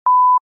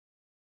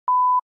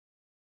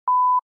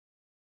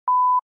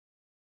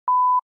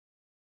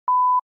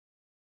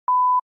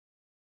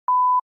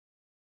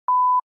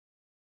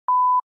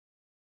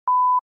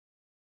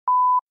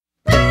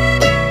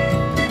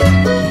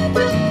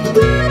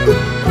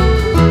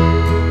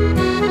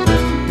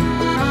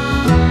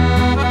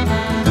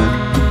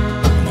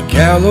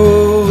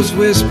gallows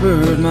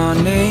whispered my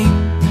name.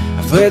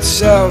 I fled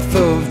south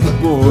of the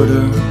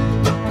border.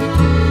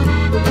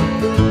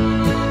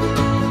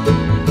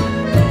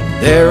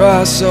 There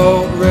I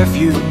sought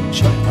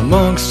refuge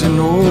amongst an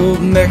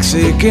old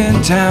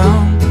Mexican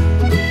town,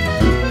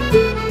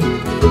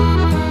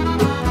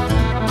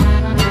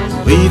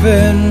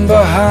 leaving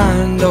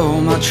behind all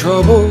my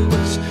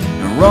troubles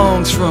and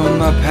wrongs from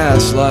my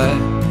past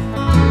life.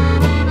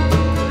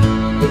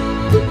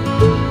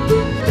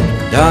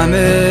 And I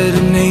met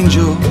an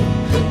angel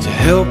to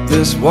help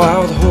this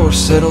wild horse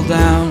settle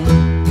down.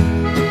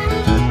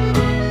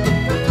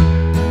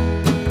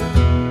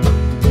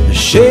 The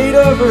shade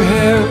of her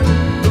hair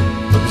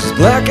was as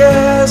black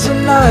as the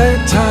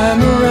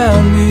nighttime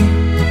around me.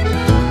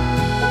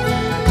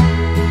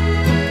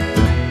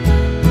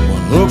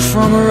 One look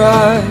from her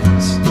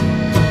eyes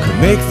could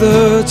make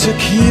the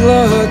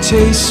tequila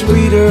taste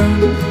sweeter.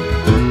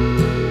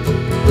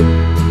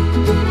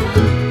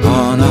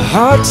 On a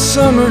hot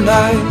summer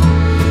night,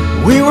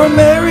 we were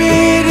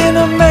married in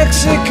a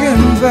Mexican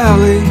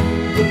valley.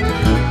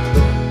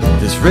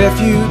 This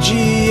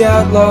refugee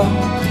outlaw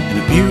and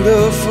a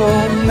beautiful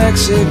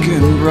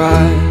Mexican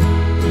bride.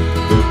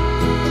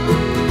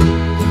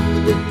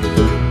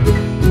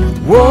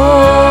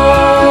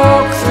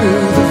 Walk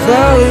through the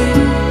valley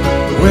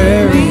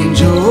where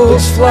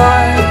angels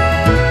fly.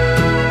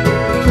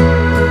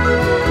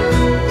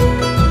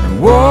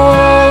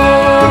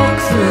 Walk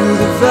through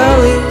the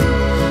valley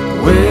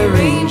where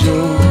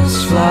angels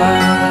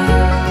fly.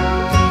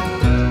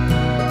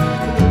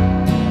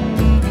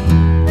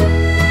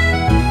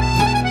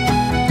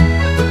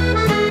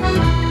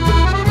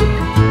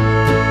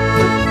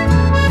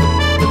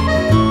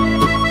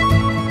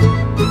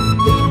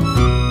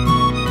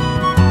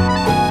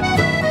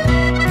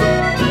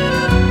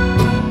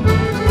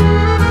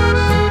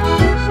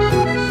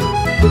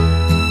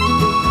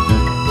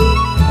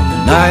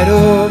 Night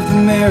of the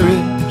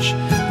marriage,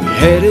 we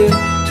headed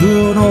to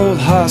an old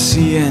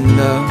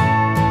hacienda.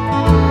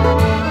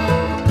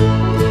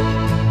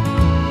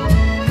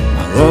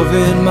 My love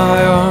in my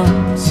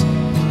arms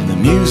and the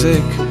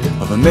music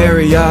of a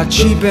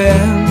mariachi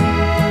band.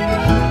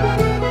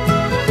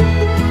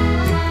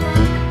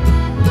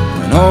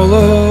 When all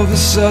of a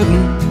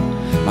sudden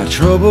my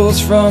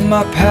troubles from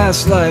my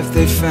past life,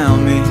 they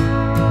found me.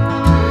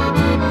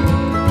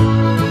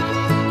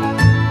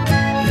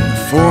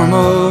 Form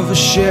of a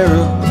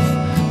sheriff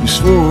who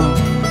swore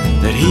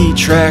that he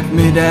tracked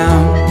me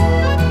down.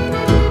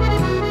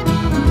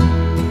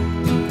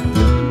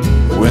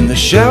 When the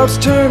shouts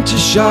turned to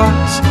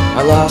shots,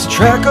 I lost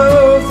track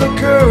of the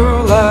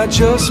girl I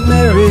just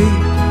married.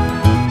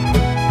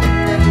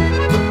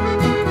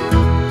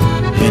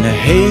 In a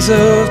haze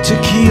of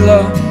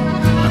tequila,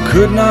 I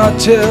could not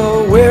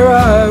tell where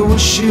I was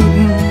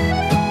shooting.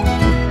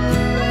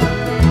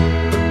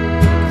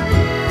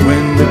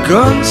 When the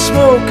gun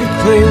smoke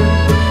had cleared,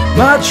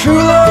 my true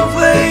love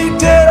lay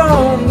dead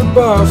on the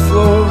bar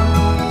floor.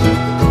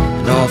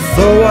 And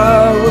although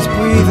I was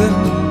breathing,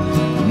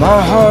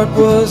 my heart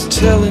was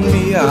telling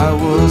me I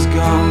was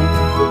gone.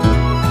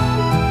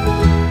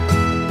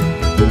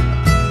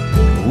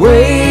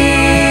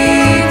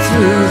 Way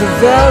through the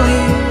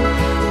valley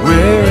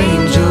where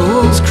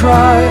angels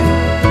cry.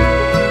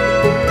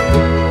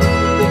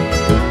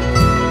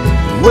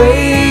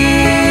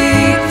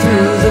 Way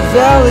through the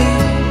valley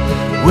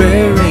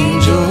where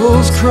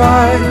angels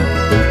cry.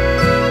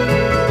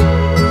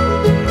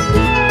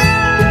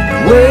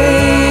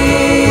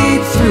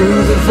 Wade through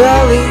the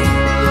valley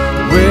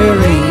where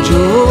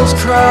angels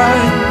cry.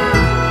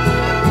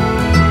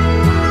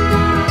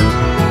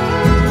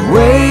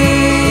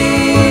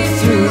 Wade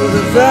through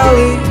the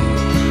valley